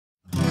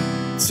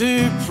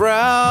too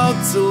proud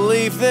to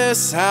leave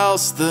this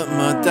house that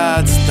my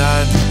dad's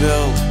dad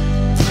built.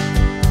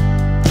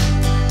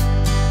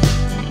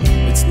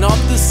 It's not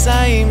the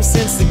same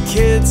since the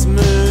kids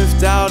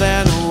moved out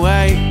and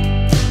away.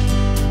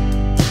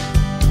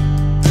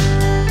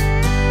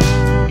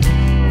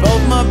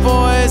 Both my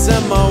boys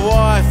and my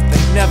wife,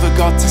 they never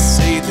got to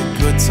see the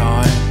good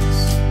times.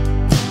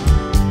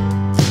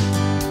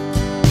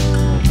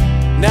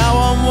 Now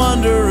I'm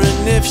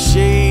wondering if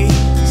she's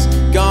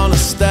gonna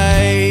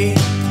stay.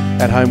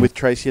 At home with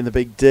Tracy and the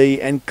Big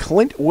D, and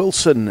Clint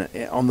Wilson,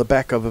 on the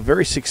back of a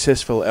very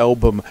successful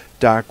album,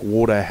 Dark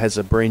Water, has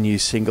a brand new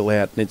single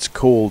out, and it's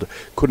called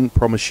Couldn't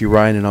Promise You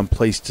Rain, and I'm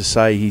pleased to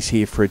say he's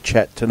here for a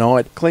chat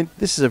tonight. Clint,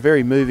 this is a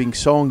very moving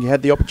song. You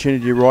had the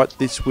opportunity to write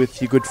this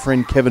with your good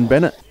friend Kevin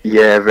Bennett.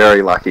 Yeah,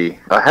 very lucky.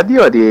 I had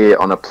the idea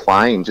on a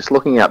plane, just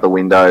looking out the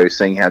window,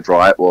 seeing how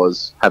dry it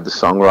was, had the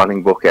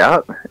songwriting book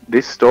out.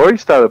 This story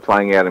started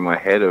playing out in my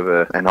head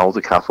of an older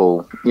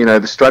couple, you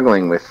know,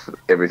 struggling with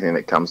everything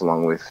that comes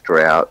along with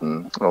drought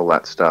and all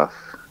that stuff.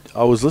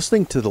 I was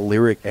listening to the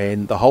lyric,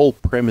 and the whole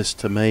premise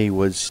to me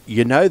was,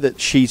 you know that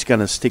she's going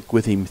to stick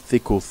with him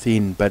thick or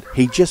thin, but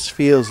he just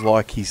feels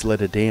like he's let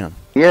her down.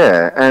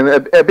 Yeah, and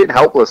a bit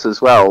helpless as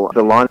well.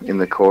 The line in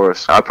the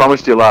chorus, I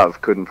promised you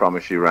love, couldn't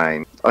promise you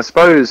rain. I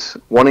suppose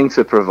wanting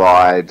to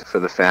provide for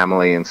the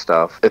family and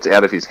stuff, it's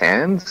out of his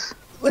hands.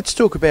 Let's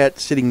talk about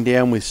sitting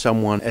down with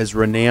someone as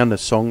renowned a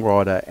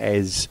songwriter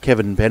as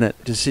Kevin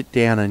Bennett, to sit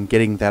down and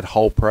getting that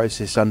whole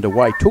process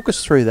underway. Talk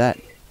us through that.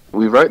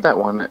 We wrote that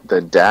one at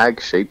the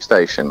Dag Sheep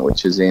Station,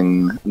 which is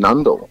in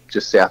Nundle,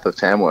 just south of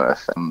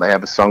Tamworth. They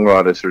have a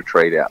songwriters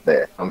retreat out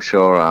there. I'm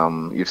sure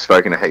you've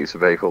spoken to heaps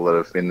of people that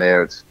have been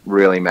there. It's a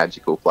really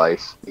magical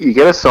place. You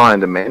get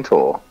assigned a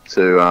mentor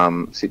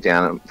to sit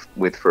down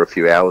with for a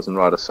few hours and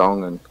write a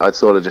song. And I'd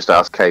sort of just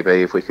asked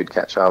KB if we could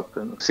catch up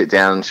and sit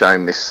down and show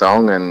him this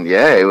song. And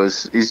yeah,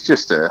 he's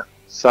just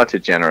such a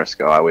generous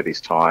guy with his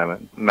time,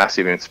 and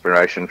massive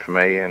inspiration for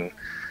me and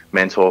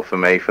mentor for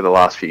me for the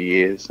last few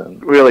years,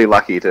 and really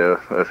lucky to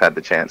have had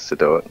the chance to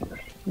do it.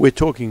 We're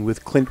talking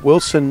with Clint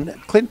Wilson.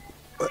 Clint,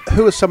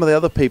 who are some of the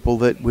other people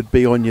that would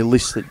be on your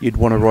list that you'd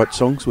want to write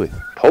songs with?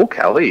 Paul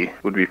Kelly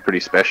would be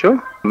pretty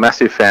special.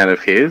 Massive fan of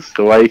his.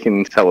 The way he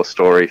can tell a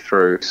story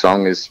through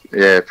song is,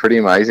 pretty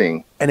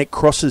amazing. And it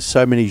crosses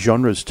so many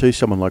genres too,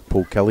 someone like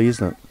Paul Kelly,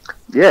 isn't it?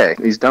 Yeah,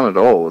 he's done it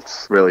all.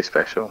 It's really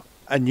special.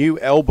 A new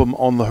album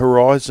on the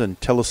horizon.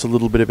 Tell us a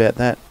little bit about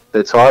that.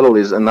 The title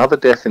is Another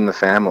Death in the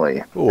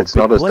Family. Ooh, it's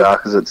not as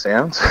dark as it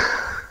sounds.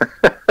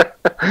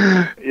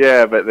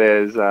 Yeah, but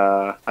there's,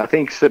 I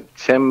think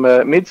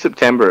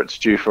mid-September it's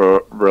due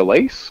for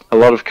release. A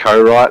lot of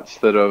co-writes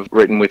that I've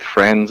written with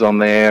friends on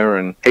there,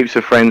 and heaps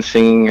of friends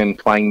singing and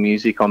playing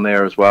music on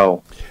there as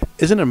well.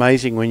 Isn't it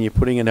amazing when you're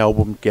putting an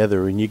album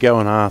together and you go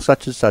and ask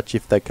such and such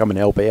if they come and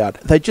help out?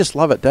 They just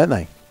love it, don't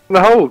they?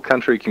 The whole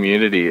country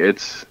community,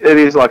 it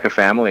is like a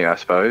family, I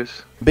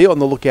suppose. Be on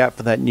the lookout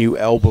for that new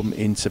album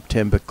in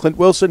September. Clint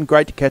Wilson,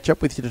 great to catch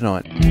up with you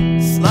tonight.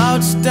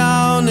 Slouched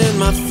down in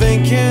my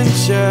thinking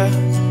chair,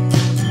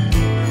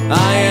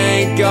 I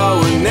ain't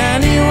going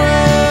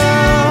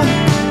anywhere.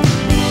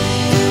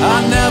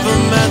 I never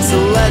meant to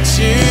let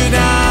you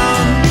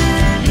down,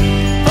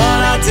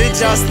 but I did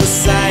just the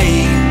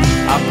same.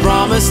 I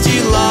promised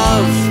you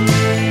love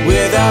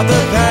without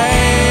the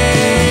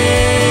pain.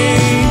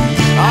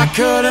 I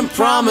couldn't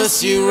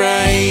promise you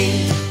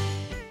rain.